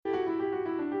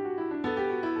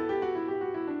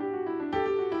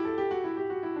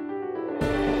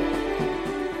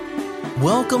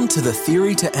Welcome to the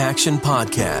Theory to Action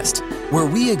podcast, where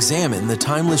we examine the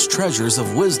timeless treasures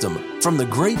of wisdom from the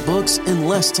great books in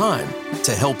less time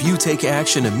to help you take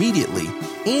action immediately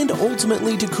and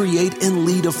ultimately to create and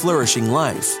lead a flourishing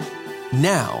life.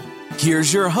 Now,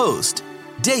 here's your host,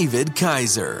 David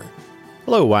Kaiser.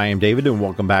 Hello, I am David, and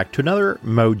welcome back to another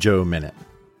Mojo Minute.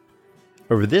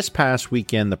 Over this past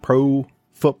weekend, the Pro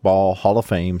Football Hall of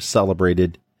Fame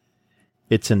celebrated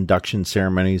its induction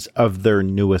ceremonies of their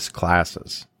newest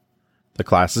classes, the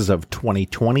classes of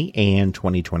 2020 and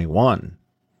 2021.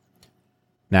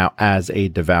 Now, as a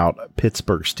devout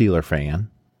Pittsburgh Steelers fan,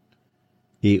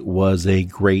 it was a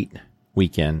great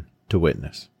weekend to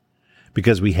witness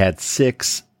because we had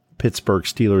 6 Pittsburgh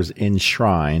Steelers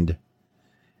enshrined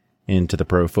into the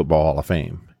Pro Football Hall of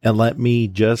Fame. And let me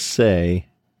just say,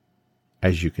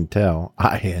 as you can tell,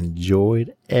 I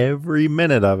enjoyed every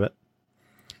minute of it.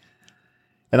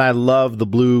 And I love the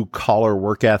blue-collar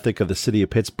work ethic of the city of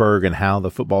Pittsburgh and how the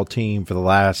football team for the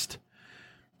last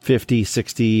 50,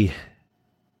 60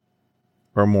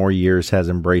 or more years has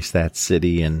embraced that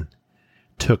city and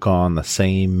took on the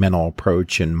same mental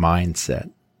approach and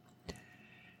mindset.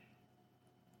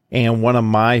 And one of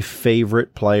my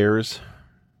favorite players,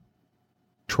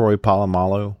 Troy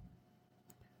Polamalu,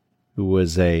 who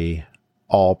was a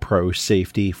all-pro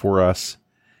safety for us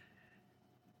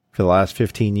for the last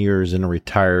 15 years and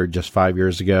retired just 5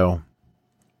 years ago.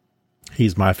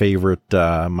 He's my favorite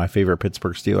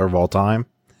Pittsburgh Steeler of all time.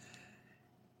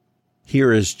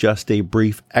 Here is just a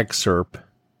brief excerpt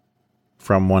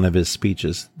from one of his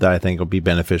speeches that I think will be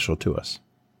beneficial to us.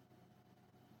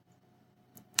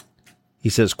 He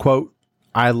says, quote,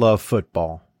 "I love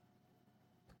football.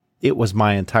 It was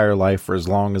my entire life for as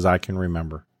long as I can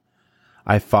remember.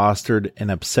 I fostered an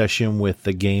obsession with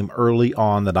the game early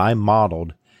on that I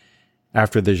modeled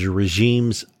after the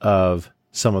regimes of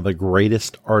some of the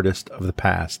greatest artists of the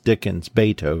past, Dickens,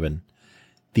 Beethoven.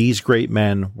 These great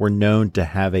men were known to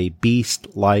have a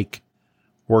beast-like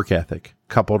work ethic,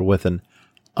 coupled with an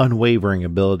unwavering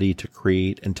ability to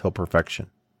create until perfection,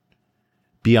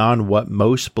 beyond what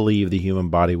most believe the human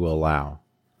body will allow.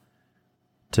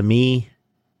 To me,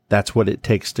 that's what it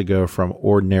takes to go from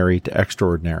ordinary to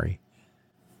extraordinary."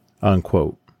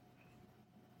 Unquote.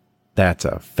 That's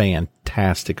a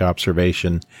fantastic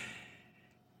observation.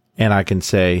 And I can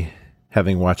say,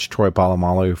 having watched Troy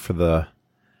Polamalu for the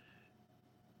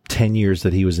 10 years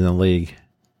that he was in the league,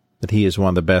 that he is one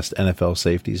of the best NFL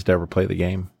safeties to ever play the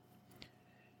game.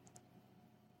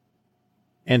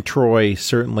 And Troy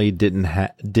certainly did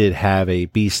have a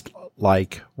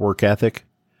beast-like work ethic.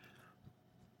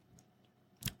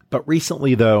 But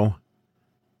recently, though,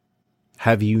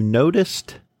 have you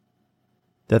noticed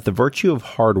that the virtue of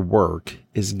hard work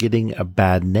is getting a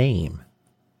bad name?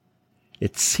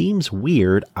 It seems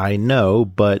weird, I know,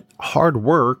 but hard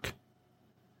work,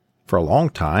 for a long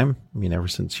time, ever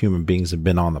since human beings have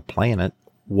been on the planet,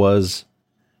 was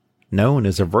known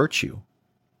as a virtue.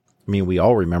 We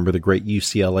all remember the great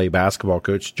UCLA basketball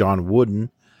coach, John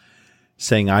Wooden,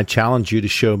 saying, "I challenge you to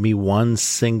show me one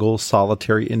single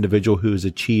solitary individual who has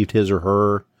achieved his or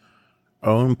her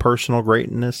own personal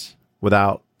greatness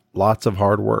without lots of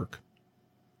hard work."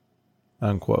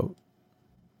 Unquote.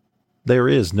 There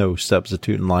is no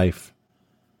substitute in life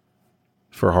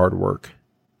for hard work.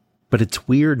 But it's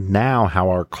weird now how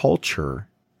our culture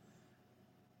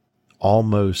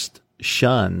almost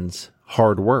shuns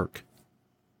hard work.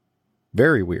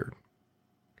 Very weird.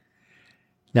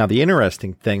 Now, the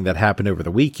interesting thing that happened over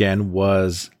the weekend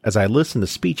was, as I listened to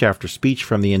speech after speech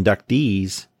from the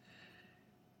inductees,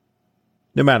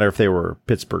 no matter if they were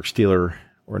Pittsburgh Steeler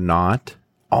or not,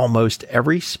 almost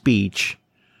every speech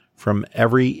from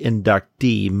every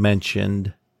inductee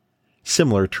mentioned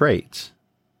similar traits.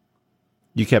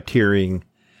 You kept hearing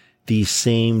these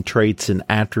same traits and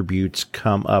attributes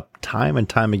come up time and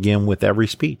time again with every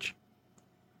speech.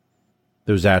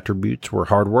 Those attributes were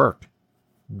hard work,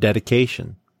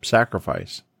 dedication,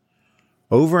 sacrifice.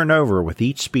 Over and over with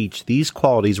each speech, these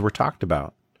qualities were talked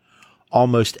about.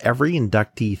 Almost every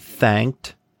inductee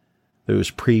thanked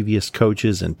those previous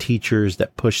coaches and teachers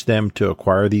that pushed them to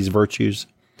acquire these virtues.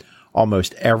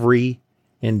 Almost every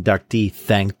inductee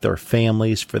thanked their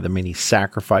families for the many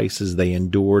sacrifices they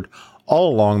endured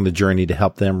all along the journey to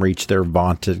help them reach their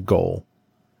vaunted goal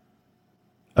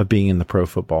of being in the Pro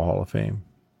Football Hall of Fame.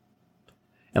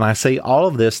 And I say all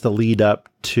of this to lead up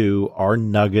to our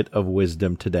nugget of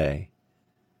wisdom today,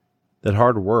 that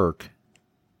hard work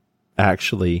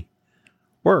actually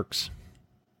works.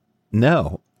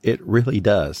 No, it really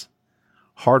does.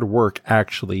 Hard work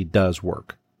actually does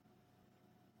work.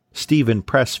 Stephen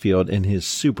Pressfield, in his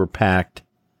super PAC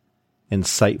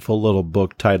insightful little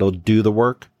book titled Do the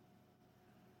Work,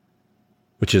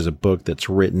 which is a book that's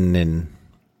written in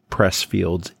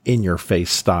Pressfield's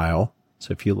in-your-face style.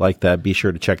 So if you like that, be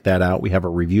sure to check that out. We have a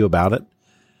review about it.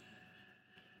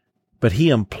 But he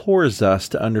implores us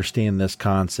to understand this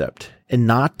concept and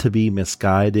not to be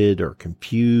misguided or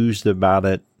confused about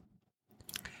it.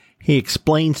 He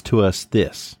explains to us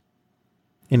this.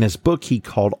 In his book, he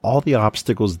called all the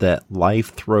obstacles that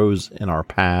life throws in our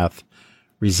path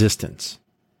resistance.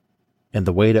 And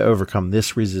the way to overcome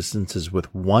this resistance is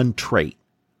with one trait: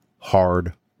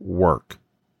 hard work.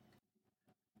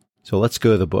 So let's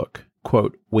go to the book.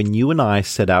 Quote, when you and I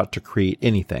set out to create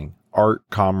anything, art,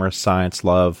 commerce, science,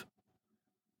 love,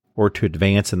 or to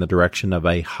advance in the direction of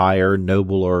a higher,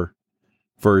 nobler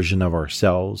version of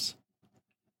ourselves,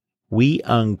 we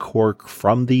uncork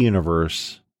from the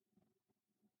universe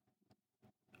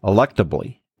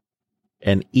electably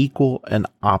an equal and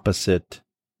opposite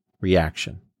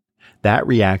reaction. That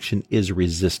reaction is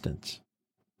resistance.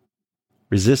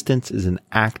 Resistance is an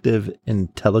active,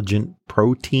 intelligent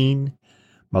protein,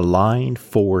 malign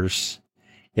force.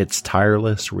 It's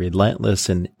tireless, relentless,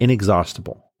 and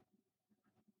inexhaustible,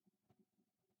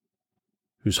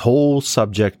 whose whole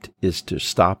subject is to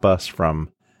stop us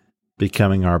from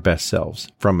becoming our best selves,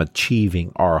 from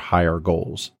achieving our higher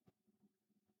goals.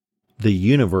 The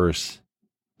universe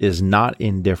is not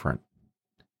indifferent.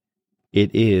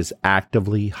 It is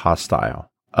actively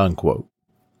hostile. Unquote.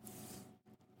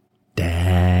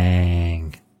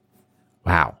 Dang.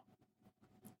 Wow.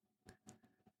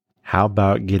 How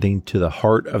about getting to the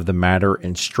heart of the matter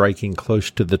and striking close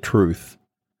to the truth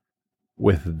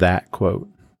with that quote?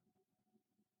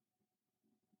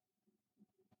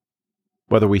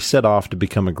 Whether we set off to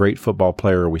become a great football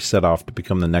player or we set off to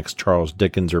become the next Charles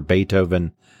Dickens or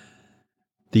Beethoven,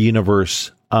 the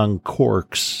universe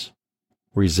uncorks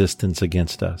resistance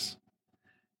against us.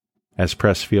 As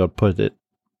Pressfield put it,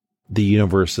 the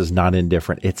universe is not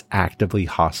indifferent. It's actively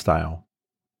hostile.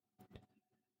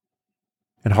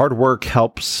 And hard work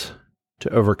helps to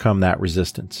overcome that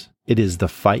resistance. It is the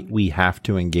fight we have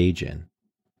to engage in.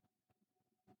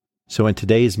 So in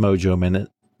today's Mojo Minute,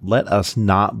 let us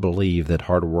not believe that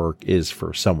hard work is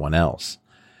for someone else,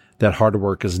 that hard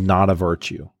work is not a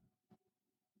virtue.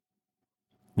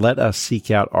 Let us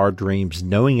seek out our dreams,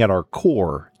 knowing at our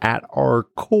core,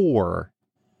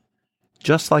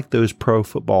 just like those Pro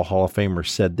Football Hall of Famers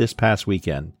said this past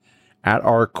weekend, at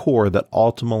our core, that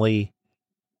ultimately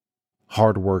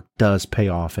hard work does pay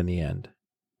off in the end.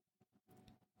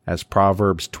 As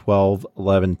Proverbs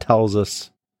 12:11 tells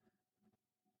us,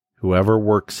 whoever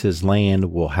works his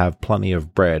land will have plenty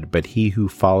of bread, but he who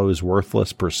follows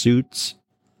worthless pursuits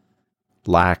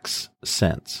lacks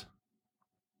sense.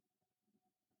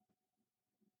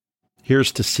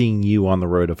 Here's to seeing you on the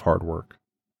road of hard work.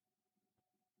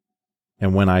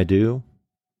 And when I do,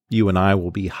 you and I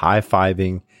will be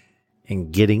high-fiving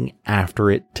and getting after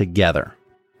it together.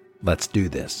 Let's do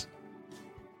this.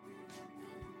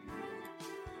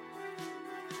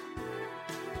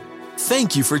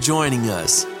 Thank you for joining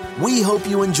us. We hope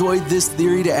you enjoyed this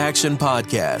Theory to Action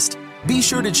podcast. Be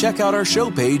sure to check out our show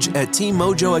page at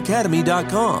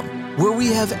teammojoacademy.com, where we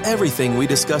have everything we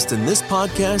discussed in this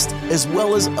podcast, as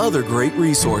well as other great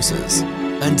resources.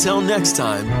 Until next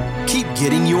time, keep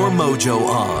getting your mojo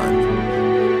on.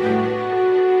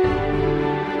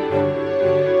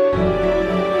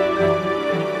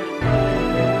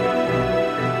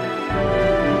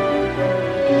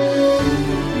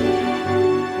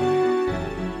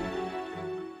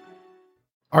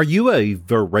 Are you a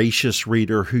voracious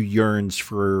reader who yearns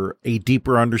for a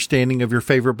deeper understanding of your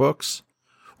favorite books?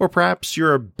 Or perhaps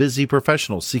you're a busy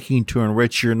professional seeking to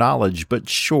enrich your knowledge but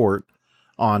short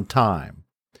on time.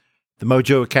 The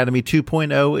Mojo Academy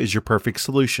 2.0 is your perfect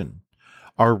solution.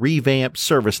 Our revamped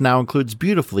service now includes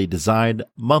beautifully designed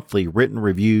monthly written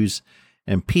reviews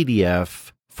and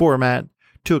PDF format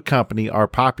to accompany our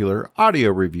popular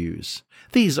audio reviews.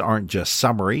 These aren't just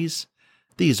summaries.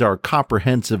 These are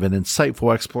comprehensive and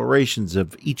insightful explorations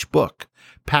of each book,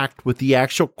 packed with the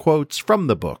actual quotes from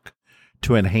the book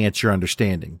to enhance your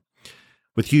understanding.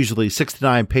 With usually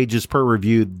 69 pages per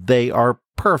review, they are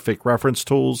perfect reference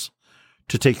tools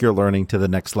to take your learning to the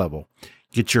next level.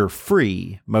 Get your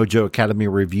free Mojo Academy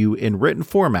review in written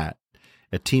format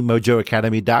at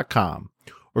teammojoacademy.com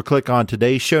or click on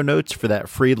today's show notes for that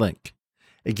free link.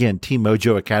 Again,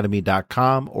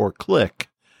 teammojoacademy.com or click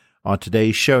on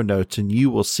today's show notes and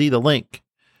you will see the link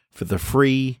for the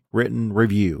free written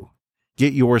review.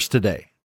 Get yours today.